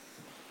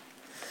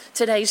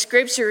Today's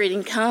scripture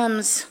reading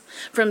comes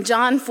from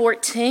John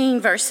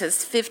 14,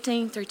 verses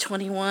 15 through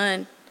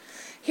 21.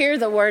 Hear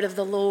the word of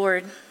the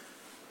Lord.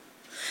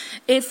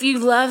 If you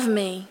love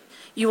me,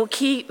 you will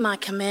keep my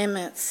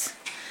commandments.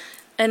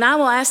 And I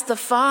will ask the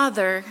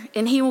Father,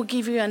 and he will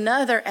give you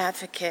another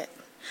advocate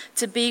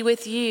to be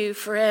with you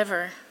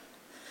forever.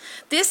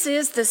 This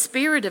is the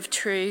Spirit of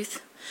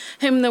truth,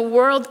 whom the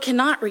world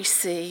cannot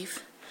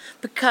receive,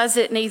 because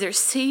it neither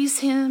sees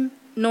him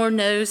nor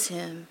knows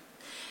him.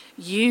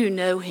 You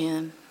know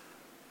him,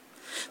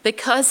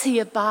 because he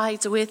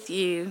abides with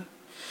you,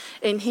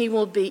 and he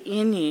will be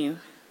in you.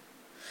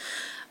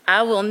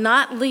 I will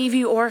not leave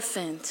you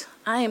orphaned.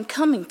 I am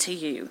coming to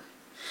you.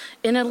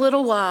 In a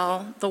little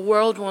while, the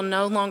world will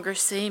no longer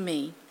see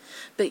me,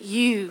 but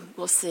you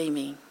will see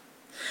me.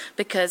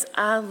 Because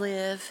I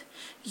live,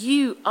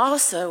 you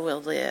also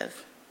will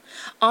live.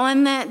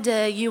 On that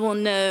day, you will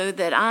know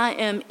that I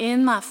am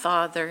in my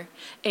Father,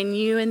 and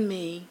you in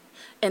me,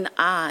 and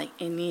I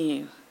in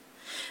you.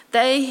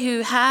 They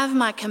who have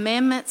my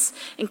commandments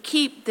and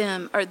keep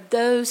them are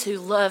those who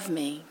love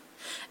me,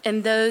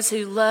 and those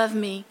who love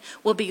me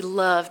will be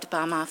loved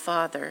by my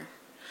Father,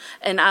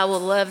 and I will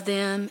love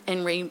them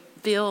and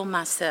reveal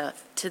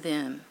myself to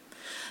them.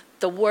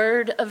 The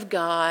word of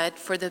God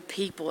for the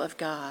people of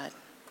God.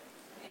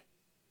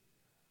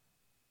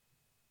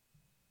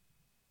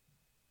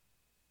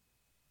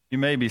 You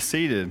may be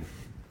seated.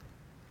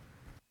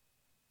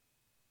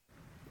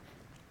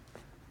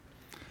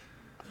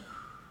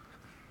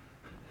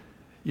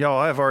 Y'all,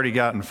 I've already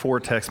gotten 4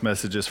 text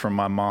messages from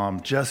my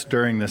mom just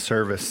during this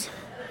service.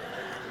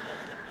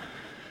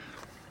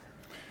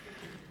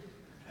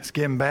 It's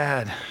getting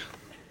bad.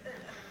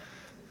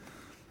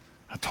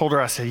 I told her,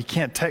 I said, you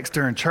can't text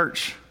during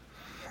church.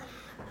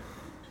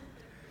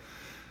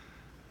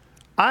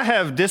 I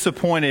have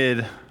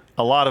disappointed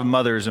a lot of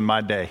mothers in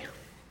my day.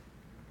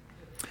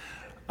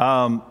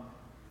 I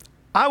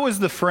was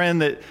the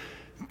friend that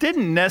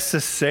didn't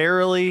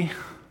necessarily,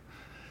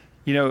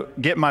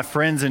 get my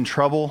friends in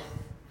trouble.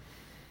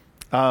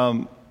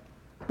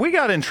 We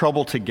got in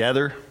trouble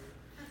together,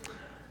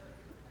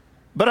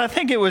 but I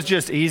think it was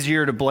just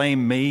easier to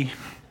blame me.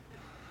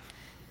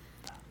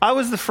 I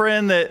was the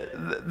friend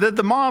that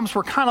the moms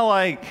were kind of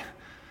like,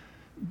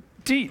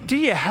 do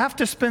you have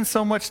to spend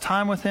so much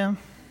time with him?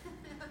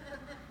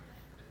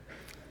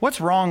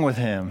 What's wrong with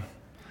him?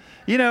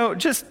 I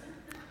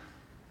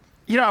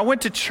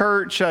went to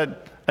church. I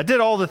did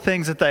all the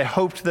things that they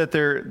hoped that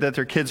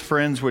their kids'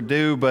 friends would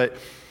do, but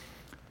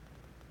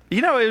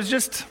it was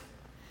just,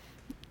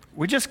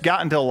 we just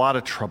got into a lot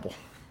of trouble.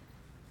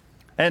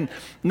 And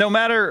no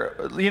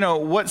matter,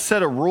 what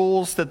set of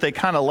rules that they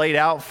kind of laid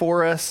out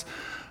for us,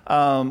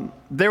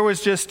 there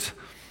was just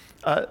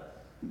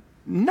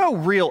no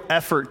real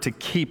effort to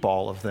keep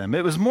all of them.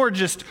 It was more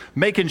just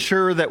making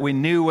sure that we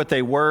knew what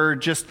they were,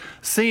 just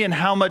seeing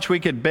how much we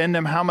could bend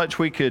them, how much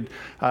we could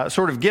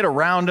sort of get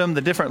around them,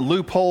 the different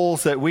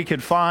loopholes that we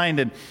could find.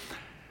 And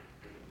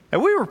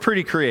we were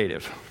pretty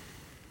creative.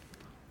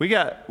 We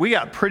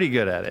got pretty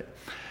good at it.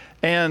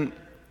 And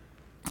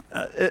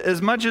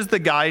as much as the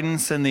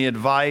guidance and the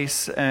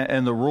advice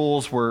and the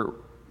rules were,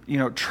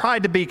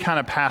 tried to be kind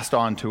of passed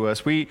on to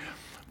us, we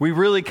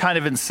really kind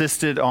of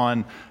insisted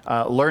on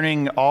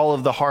learning all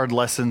of the hard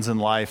lessons in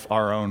life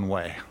our own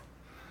way.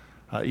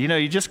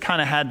 You just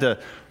kind of had to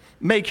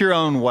make your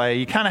own way.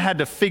 You kind of had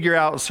to figure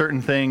out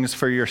certain things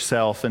for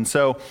yourself. And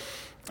so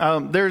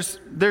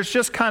there's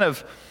just kind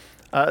of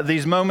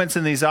these moments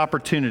and these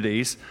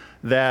opportunities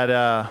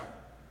that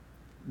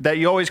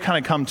you always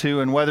kind of come to,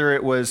 and whether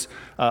it was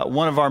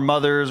one of our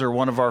mothers or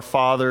one of our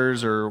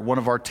fathers or one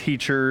of our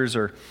teachers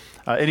or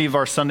any of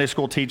our Sunday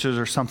school teachers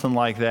or something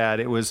like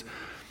that, it was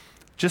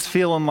just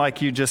feeling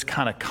like you just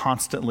kind of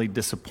constantly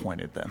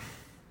disappointed them.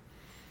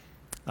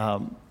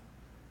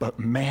 But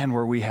man,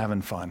 were we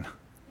having fun.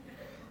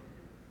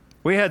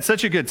 We had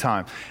such a good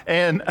time.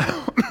 And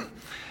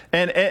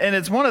and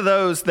it's one of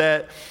those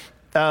that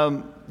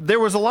there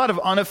was a lot of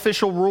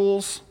unofficial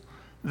rules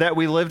that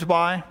we lived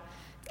by.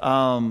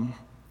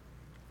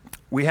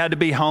 We had to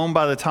be home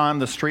by the time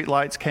the street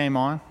lights came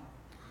on.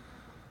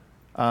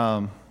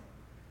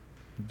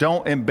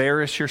 Don't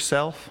embarrass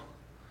yourself.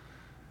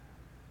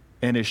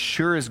 And as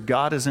sure as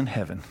God is in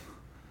heaven,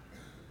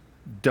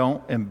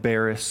 don't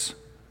embarrass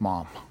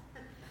Mom.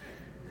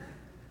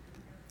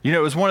 It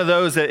was one of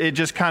those that it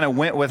just kind of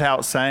went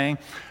without saying.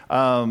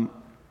 I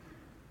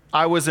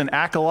was an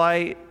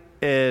acolyte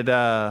at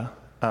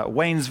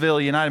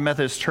Waynesville United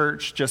Methodist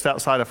Church just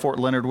outside of Fort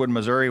Leonard Wood,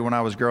 Missouri when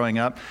I was growing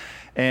up.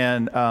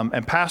 And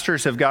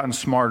pastors have gotten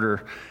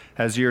smarter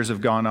as years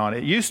have gone on.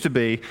 It used to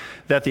be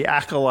that the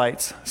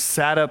acolytes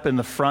sat up in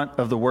the front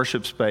of the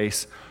worship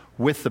space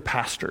with the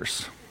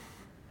pastors.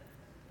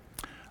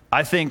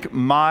 I think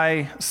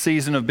my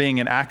season of being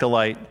an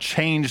acolyte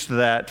changed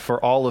that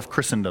for all of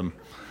Christendom.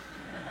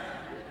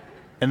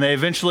 And they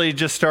eventually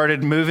just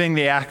started moving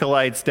the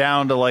acolytes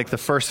down to like the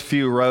first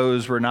few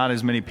rows where not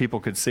as many people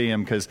could see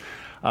them, because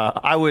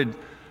I would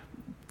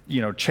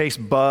chase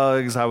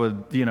bugs. I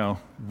would,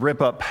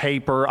 rip up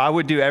paper. I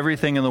would do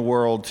everything in the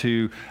world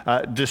to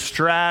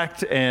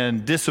distract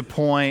and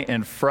disappoint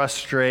and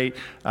frustrate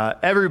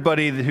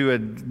everybody who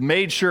had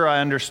made sure I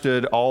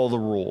understood all the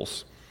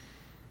rules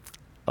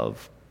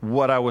of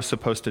what I was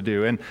supposed to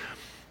do. And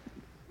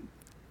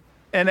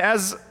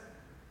as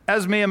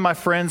me and my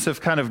friends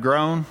have kind of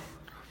grown,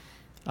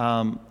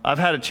 I've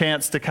had a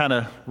chance to kind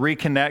of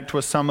reconnect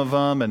with some of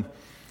them and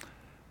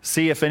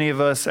see if any of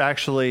us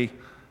actually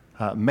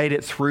made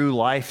it through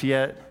life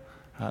yet,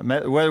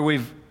 whether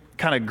we've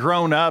kind of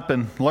grown up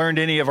and learned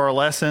any of our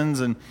lessons.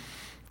 And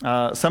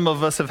some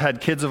of us have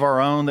had kids of our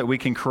own that we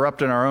can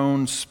corrupt in our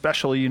own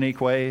special,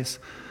 unique ways.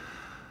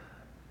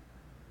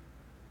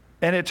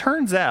 And it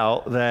turns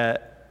out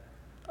that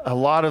a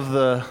lot of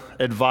the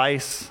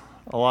advice,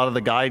 a lot of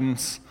the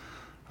guidance,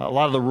 a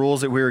lot of the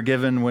rules that we were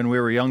given when we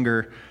were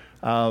younger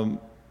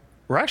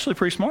were actually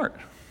pretty smart.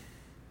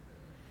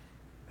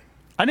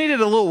 I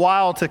needed a little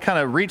while to kind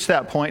of reach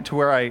that point to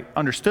where I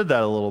understood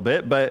that a little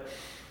bit, but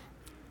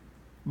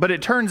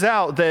it turns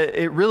out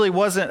that it really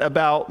wasn't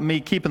about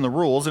me keeping the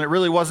rules, and it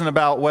really wasn't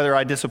about whether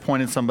I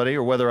disappointed somebody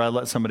or whether I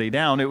let somebody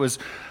down. It was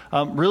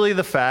really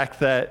the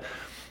fact that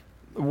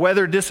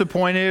whether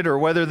disappointed or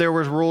whether there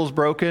was rules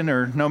broken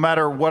or no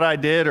matter what I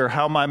did or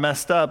how I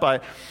messed up, I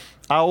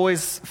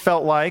always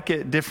felt like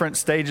at different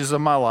stages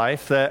of my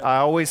life that I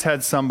always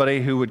had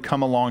somebody who would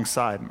come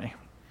alongside me,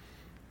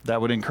 that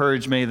would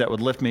encourage me, that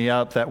would lift me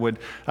up, that would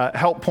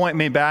help point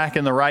me back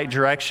in the right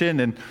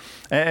direction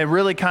and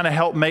really kind of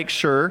help make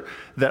sure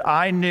that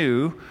I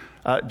knew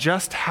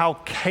just how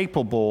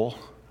capable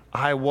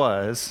I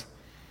was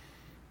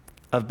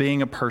of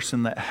being a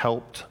person that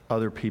helped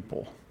other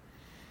people.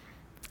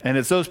 And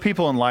it's those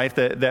people in life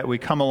that we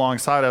come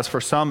alongside us.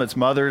 For some, it's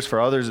mothers. For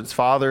others, it's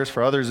fathers.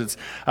 For others, it's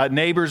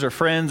neighbors or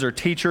friends or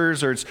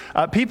teachers, or it's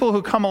people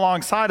who come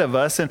alongside of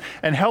us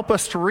and help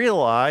us to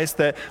realize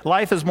that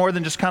life is more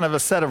than just kind of a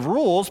set of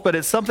rules, but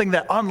it's something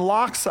that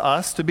unlocks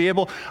us to be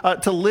able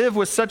to live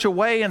with such a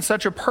way and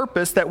such a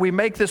purpose that we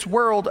make this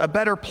world a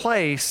better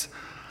place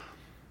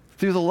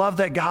through the love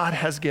that God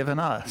has given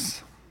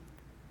us.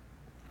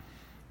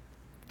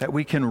 That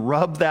we can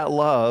rub that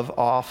love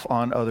off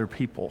on other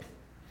people.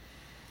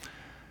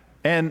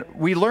 And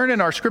we learn in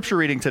our scripture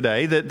reading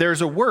today that there's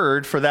a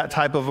word for that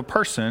type of a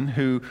person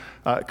who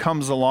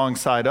comes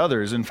alongside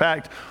others. In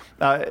fact,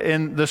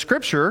 in the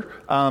scripture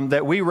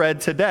that we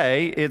read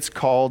today, it's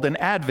called an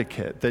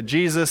advocate, that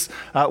Jesus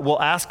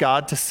will ask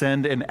God to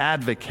send an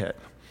advocate.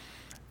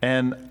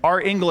 And our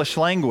English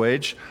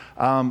language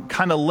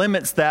kind of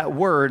limits that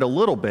word a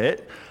little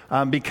bit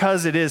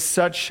because it is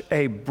such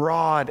a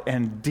broad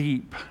and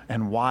deep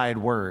and wide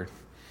word.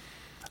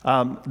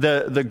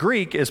 The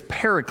Greek is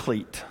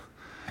paraclete.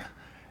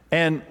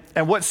 And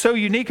what's so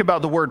unique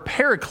about the word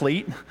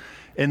paraclete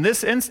in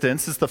this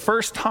instance is the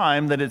first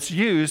time that it's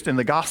used in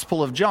the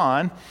Gospel of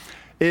John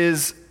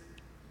is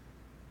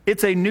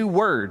it's a new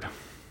word.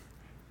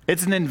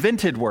 It's an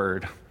invented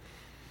word.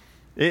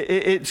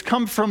 It's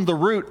come from the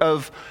root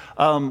of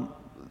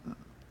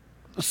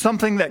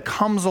something that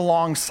comes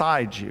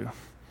alongside you.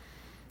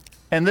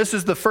 And this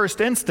is the first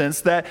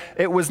instance that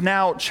it was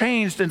now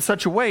changed in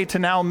such a way to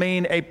now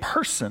mean a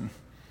person.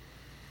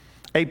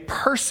 A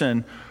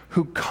person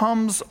who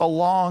comes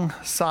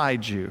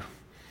alongside you.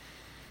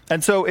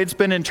 And so it's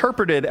been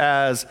interpreted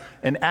as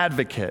an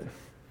advocate,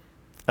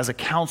 as a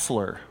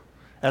counselor,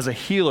 as a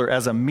healer,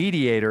 as a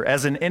mediator,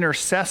 as an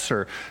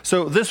intercessor.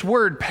 So this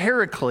word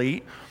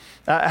paraclete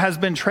has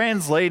been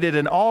translated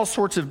in all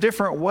sorts of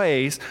different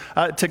ways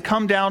to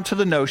come down to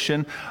the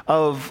notion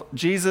of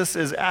Jesus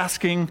is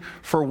asking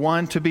for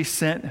one to be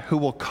sent who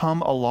will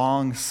come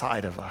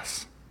alongside of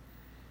us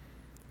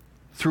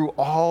through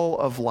all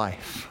of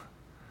life.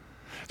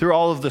 Through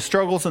all of the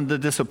struggles and the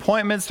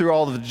disappointments, through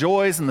all of the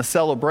joys and the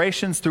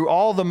celebrations, through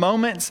all the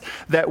moments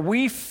that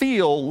we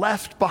feel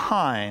left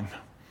behind,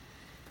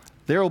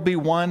 there will be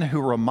one who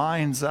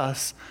reminds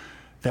us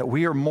that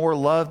we are more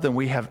loved than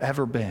we have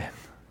ever been,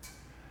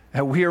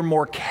 and we are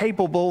more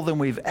capable than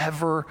we've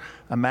ever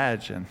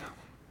imagined.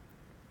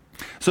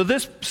 So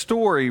this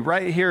story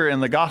right here in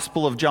the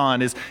Gospel of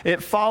John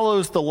it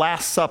follows the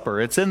Last Supper.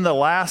 It's in the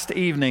last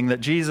evening that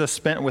Jesus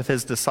spent with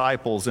his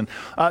disciples. And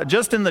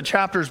just in the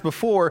chapters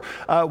before,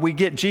 we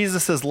get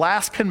Jesus'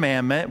 last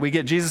commandment. We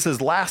get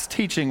Jesus' last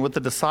teaching with the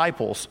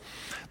disciples.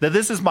 That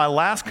this is my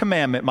last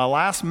commandment, my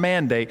last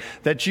mandate,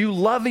 that you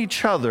love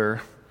each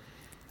other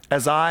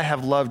as I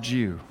have loved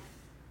you.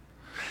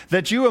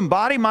 That you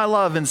embody my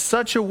love in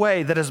such a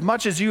way that as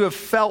much as you have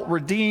felt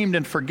redeemed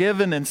and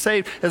forgiven and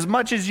saved, as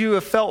much as you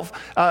have felt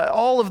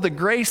all of the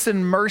grace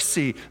and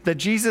mercy that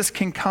Jesus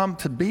can come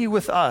to be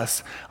with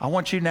us, I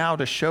want you now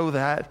to show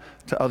that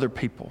to other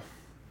people.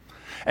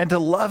 And to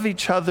love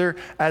each other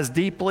as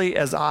deeply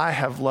as I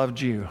have loved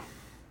you.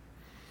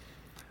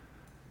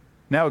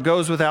 Now it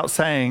goes without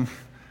saying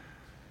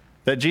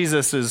that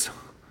Jesus is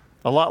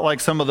a lot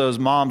like some of those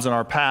moms in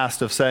our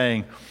past of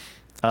saying,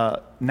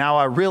 now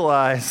I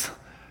realize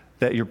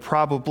that you're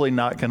probably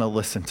not going to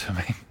listen to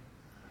me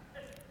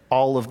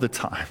all of the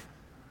time.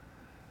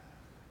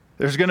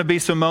 There's going to be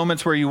some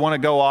moments where you want to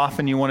go off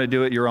and you want to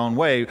do it your own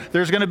way.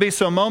 There's going to be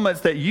some moments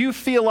that you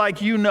feel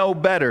like you know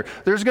better.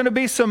 There's going to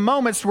be some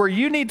moments where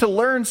you need to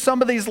learn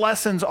some of these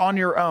lessons on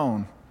your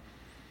own.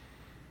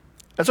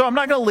 And so I'm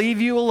not going to leave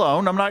you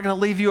alone. I'm not going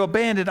to leave you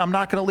abandoned. I'm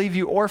not going to leave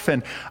you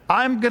orphaned.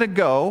 I'm going to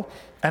go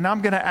and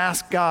I'm going to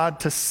ask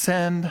God to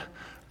send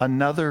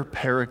another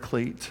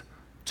paraclete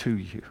to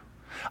you.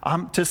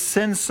 To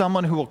send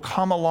someone who will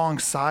come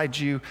alongside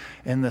you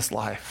in this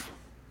life.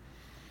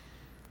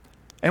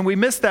 And we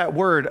miss that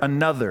word,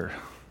 another.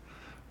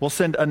 We'll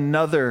send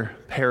another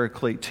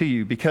paraclete to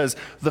you because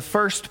the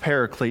first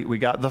paraclete we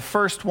got, the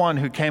first one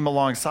who came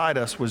alongside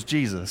us was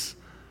Jesus.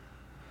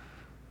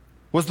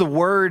 Was the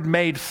Word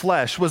made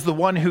flesh, was the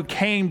one who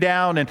came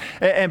down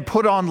and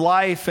put on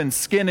life and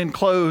skin and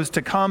clothes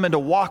to come and to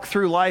walk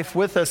through life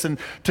with us and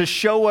to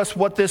show us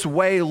what this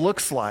way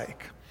looks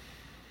like.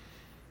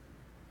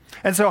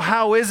 And so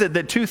how is it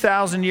that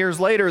 2,000 years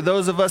later,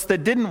 those of us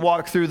that didn't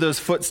walk through those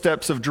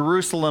footsteps of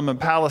Jerusalem and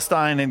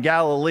Palestine and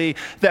Galilee,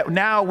 that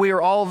now we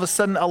are all of a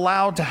sudden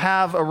allowed to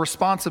have a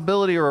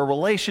responsibility or a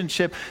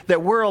relationship,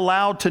 that we're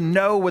allowed to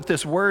know what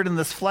this Word and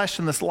this flesh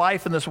and this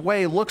life and this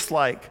way looks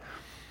like?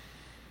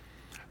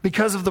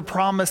 Because of the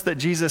promise that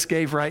Jesus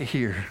gave right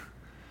here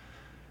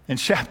in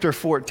chapter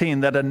 14,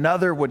 that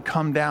another would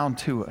come down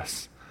to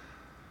us.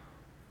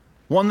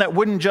 One that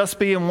wouldn't just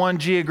be in one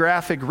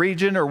geographic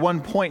region or one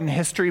point in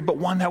history, but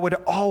one that would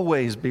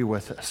always be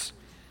with us.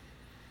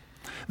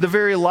 The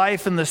very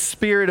life and the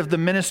spirit of the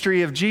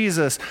ministry of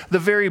Jesus, the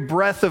very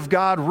breath of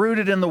God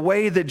rooted in the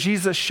way that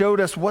Jesus showed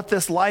us what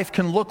this life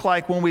can look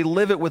like when we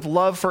live it with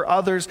love for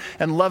others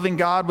and loving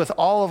God with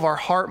all of our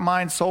heart,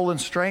 mind, soul, and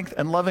strength,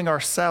 and loving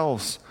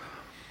ourselves.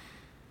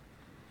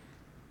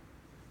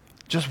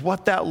 Just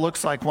what that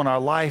looks like when our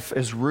life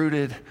is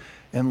rooted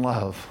in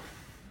love.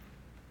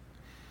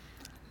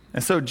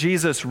 And so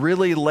Jesus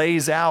really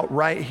lays out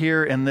right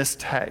here in this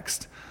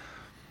text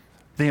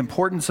the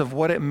importance of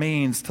what it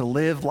means to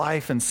live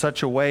life in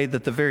such a way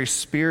that the very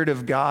Spirit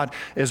of God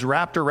is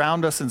wrapped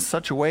around us in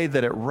such a way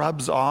that it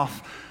rubs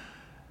off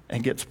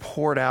and gets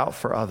poured out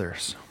for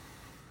others.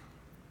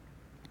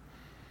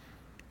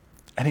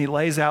 And he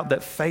lays out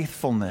that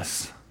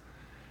faithfulness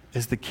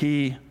is the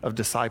key of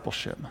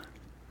discipleship.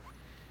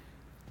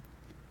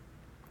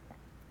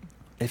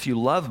 If you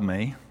love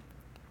me,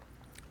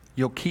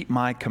 you'll keep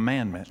my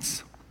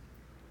commandments.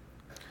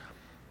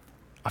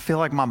 I feel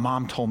like my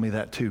mom told me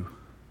that too.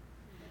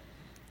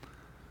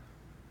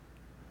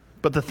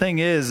 But the thing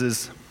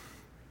is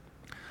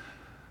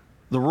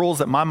the rules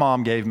that my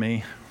mom gave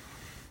me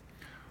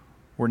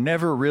were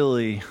never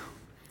really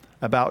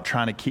about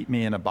trying to keep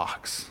me in a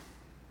box,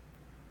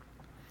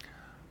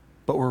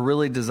 but were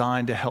really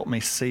designed to help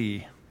me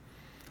see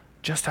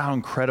just how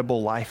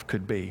incredible life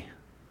could be.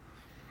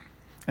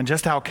 And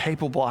just how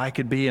capable I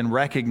could be in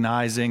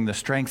recognizing the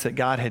strengths that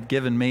God had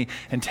given me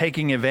and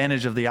taking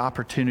advantage of the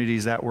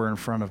opportunities that were in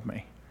front of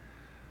me.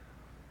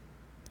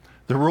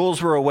 The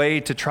rules were a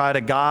way to try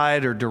to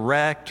guide or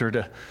direct or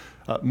to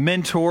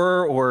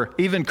mentor or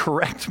even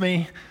correct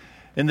me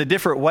in the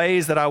different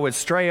ways that I would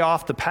stray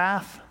off the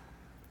path,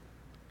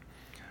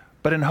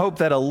 but in hope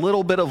that a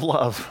little bit of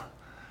love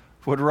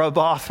would rub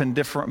off in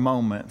different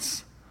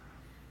moments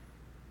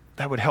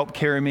that would help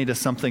carry me to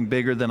something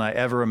bigger than I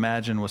ever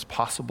imagined was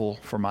possible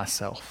for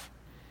myself.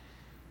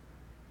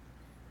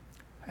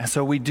 And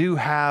so we do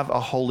have a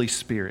Holy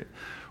Spirit.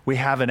 We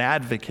have an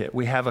advocate.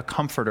 We have a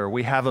comforter.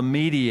 We have a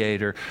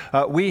mediator.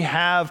 We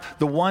have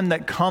the one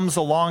that comes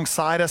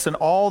alongside us in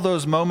all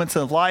those moments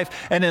of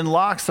life and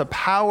unlocks a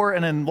power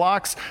and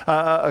unlocks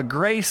a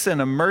grace and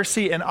a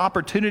mercy and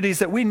opportunities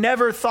that we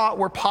never thought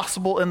were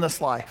possible in this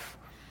life,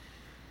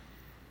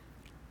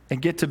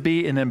 and get to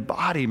be an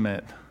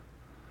embodiment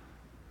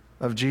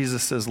of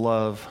Jesus'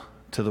 love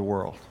to the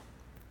world.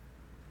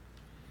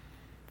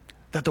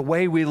 That the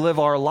way we live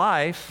our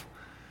life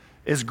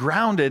is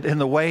grounded in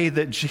the way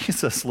that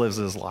Jesus lives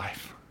his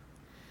life.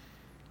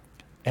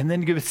 And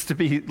then gets to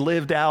be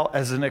lived out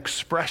as an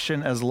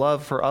expression as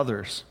love for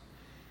others.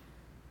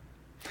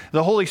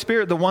 The Holy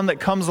Spirit, the one that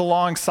comes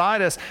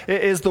alongside us,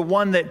 is the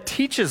one that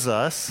teaches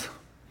us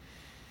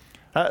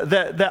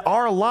that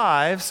our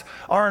lives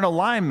are in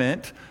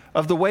alignment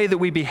of the way that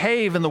we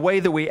behave and the way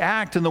that we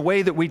act and the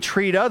way that we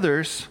treat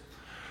others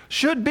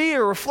should be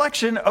a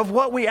reflection of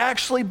what we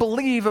actually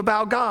believe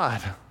about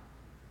God.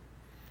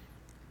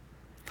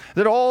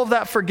 That all of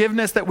that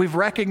forgiveness that we've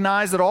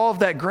recognized, that all of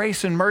that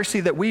grace and mercy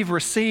that we've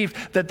received,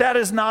 that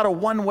is not a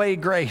one-way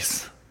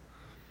grace.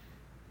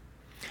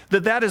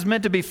 That is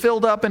meant to be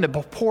filled up and to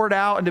be poured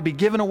out and to be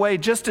given away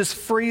just as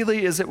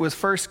freely as it was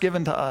first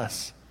given to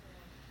us.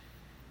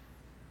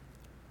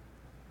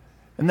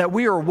 And that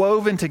we are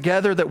woven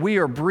together, that we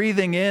are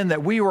breathing in,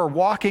 that we are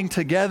walking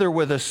together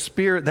with a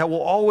Spirit that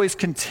will always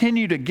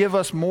continue to give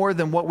us more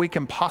than what we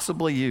can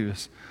possibly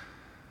use.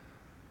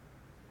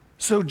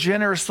 So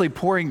generously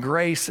pouring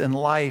grace and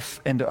life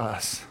into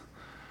us.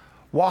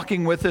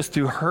 Walking with us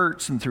through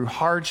hurts and through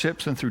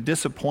hardships and through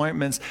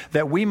disappointments,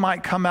 that we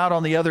might come out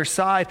on the other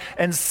side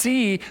and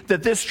see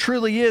that this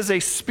truly is a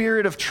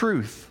Spirit of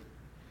truth.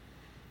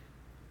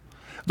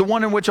 the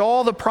one in which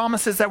all the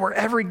promises that were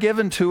ever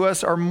given to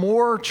us are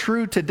more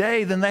true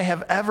today than they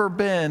have ever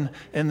been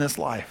in this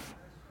life.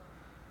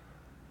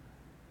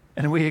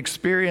 And we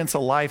experience a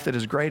life that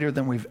is greater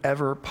than we've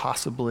ever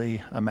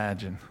possibly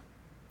imagined.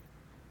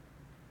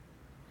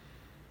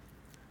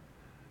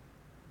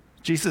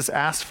 Jesus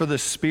asked for the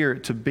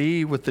Spirit to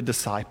be with the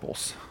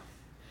disciples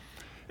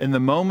in the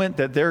moment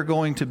that they're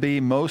going to be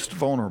most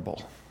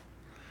vulnerable.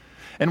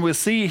 And we'll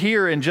see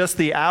here in just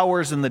the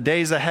hours and the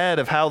days ahead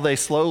of how they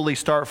slowly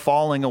start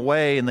falling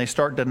away, and they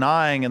start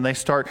denying, and they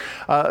start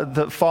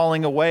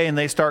falling away, and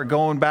they start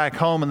going back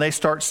home, and they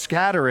start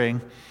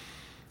scattering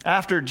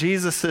after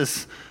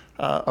Jesus'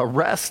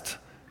 arrest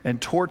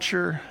and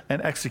torture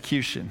and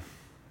execution.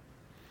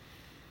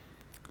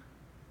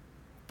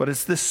 But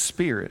it's this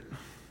Spirit,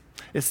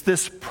 it's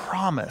this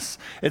promise,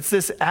 it's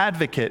this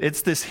advocate,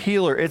 it's this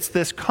healer, it's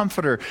this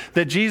comforter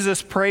that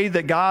Jesus prayed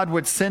that God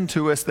would send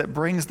to us that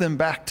brings them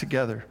back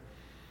together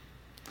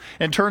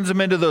and turns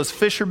them into those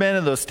fishermen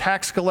and those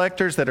tax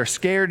collectors that are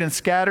scared and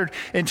scattered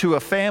into a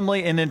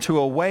family and into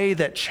a way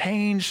that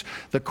changed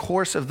the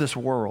course of this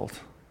world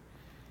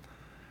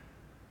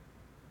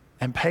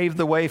and paved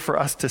the way for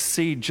us to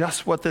see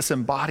just what this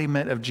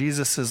embodiment of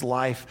Jesus'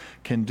 life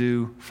can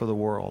do for the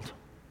world.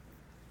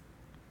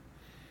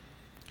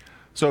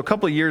 So a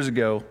couple of years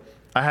ago,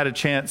 I had a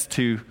chance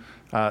to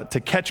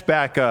catch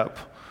back up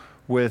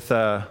with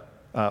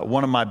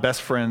one of my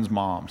best friend's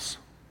moms.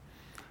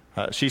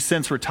 She's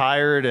since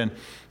retired, and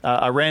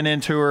I ran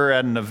into her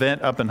at an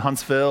event up in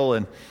Huntsville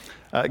and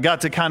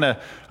got to kind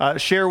of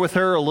share with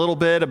her a little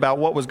bit about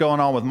what was going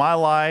on with my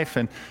life,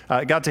 and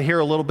got to hear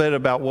a little bit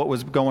about what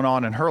was going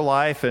on in her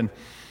life. And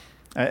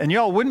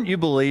y'all, wouldn't you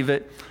believe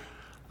it?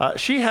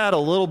 She had a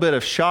little bit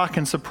of shock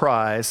and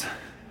surprise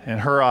in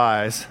her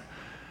eyes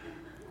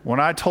when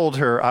I told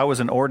her I was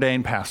an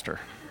ordained pastor.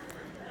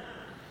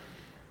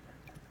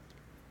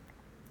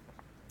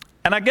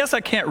 And I guess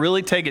I can't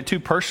really take it too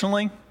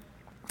personally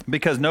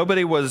because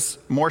nobody was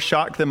more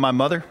shocked than my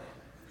mother.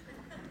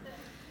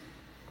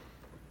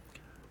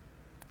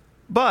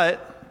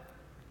 But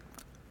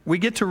we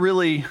get to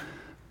really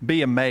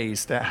be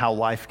amazed at how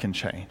life can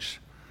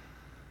change,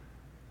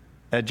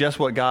 at just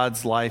what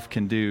God's life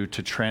can do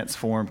to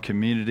transform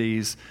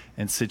communities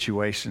and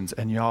situations.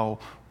 And y'all,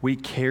 we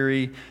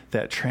carry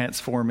that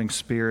transforming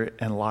spirit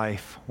and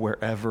life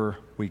wherever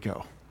we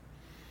go.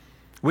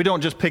 We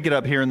don't just pick it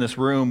up here in this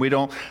room. We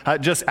don't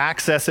just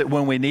access it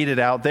when we need it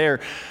out there.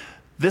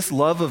 This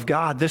love of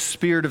God, this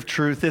Spirit of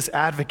truth, this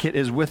advocate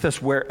is with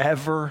us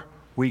wherever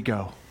we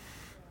go,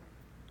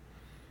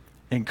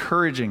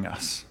 encouraging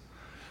us,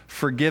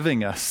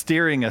 forgiving us,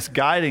 steering us,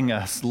 guiding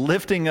us,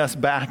 lifting us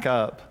back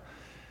up,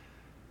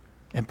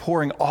 and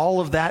pouring all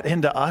of that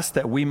into us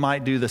that we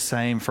might do the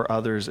same for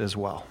others as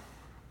well.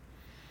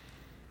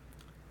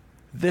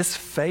 This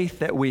faith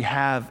that we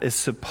have is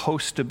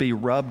supposed to be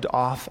rubbed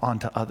off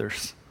onto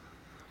others.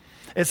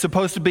 It's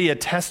supposed to be a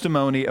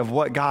testimony of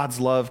what God's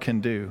love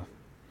can do.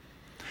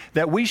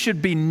 That we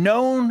should be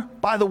known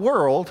by the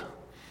world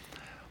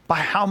by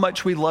how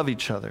much we love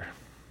each other.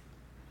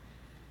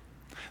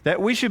 That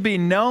we should be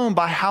known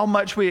by how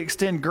much we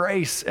extend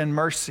grace and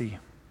mercy.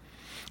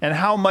 And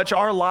how much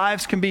our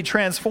lives can be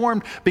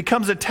transformed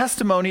becomes a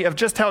testimony of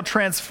just how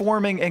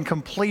transforming and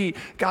complete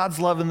God's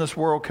love in this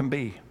world can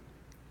be.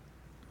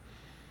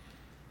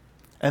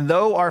 And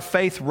though our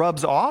faith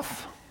rubs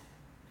off,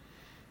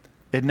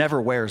 it never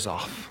wears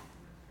off.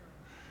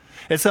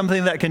 It's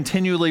something that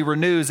continually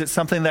renews. It's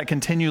something that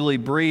continually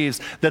breathes.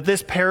 That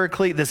this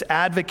paraclete, this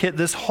advocate,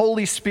 this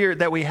Holy Spirit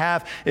that we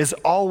have is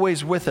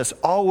always with us,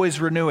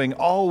 always renewing,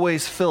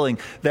 always filling,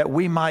 that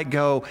we might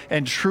go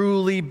and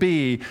truly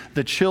be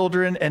the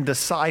children and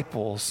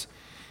disciples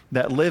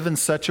that live in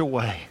such a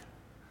way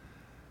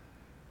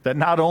that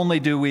not only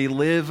do we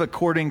live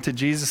according to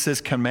Jesus'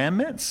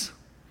 commandments,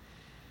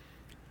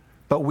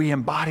 but we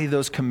embody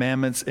those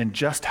commandments in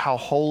just how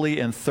holy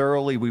and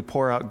thoroughly we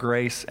pour out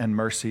grace and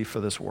mercy for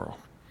this world.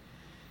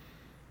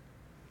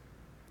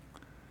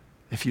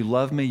 If you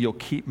love me, you'll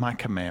keep my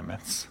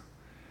commandments.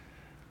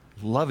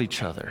 Love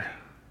each other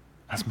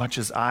as much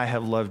as I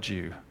have loved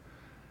you,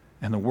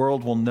 and the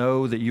world will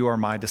know that you are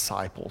my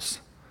disciples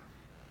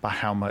by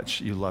how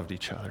much you loved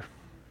each other.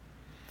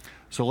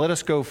 So let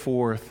us go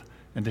forth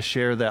and to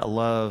share that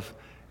love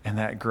and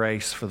that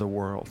grace for the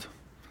world.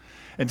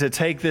 And to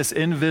take this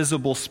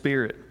invisible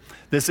Spirit,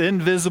 this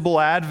invisible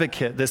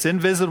advocate, this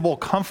invisible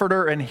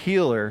comforter and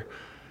healer,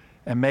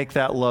 and make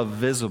that love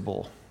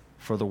visible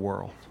for the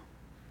world.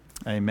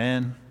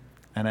 Amen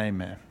and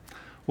amen.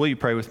 Will you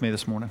pray with me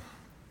this morning?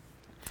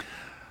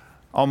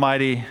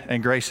 Almighty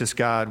and gracious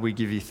God, we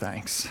give you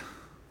thanks.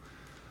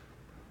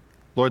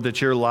 Lord,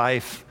 that your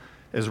life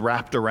is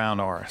wrapped around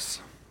ours.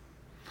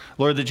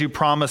 Lord, that you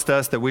promised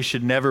us that we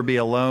should never be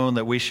alone,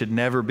 that we should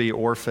never be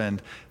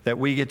orphaned, that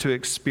we get to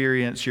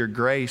experience your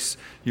grace,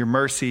 your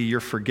mercy,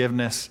 your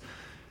forgiveness.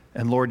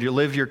 And Lord, you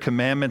live your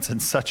commandments in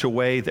such a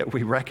way that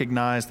we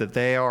recognize that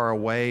they are a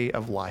way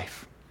of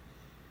life.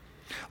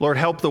 Lord,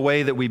 help the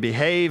way that we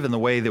behave and the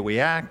way that we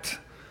act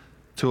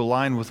to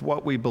align with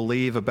what we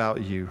believe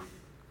about you.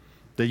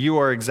 that you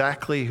are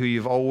exactly who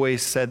you've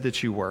always said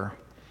that you were.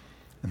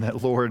 And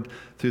that, Lord,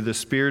 through the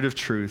Spirit of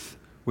truth,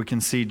 we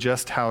can see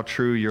just how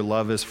true your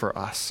love is for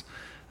us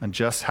and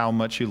just how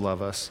much you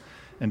love us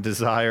and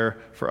desire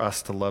for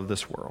us to love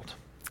this world.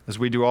 As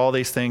we do all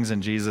these things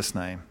in Jesus'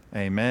 name,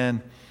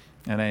 amen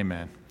and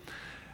amen.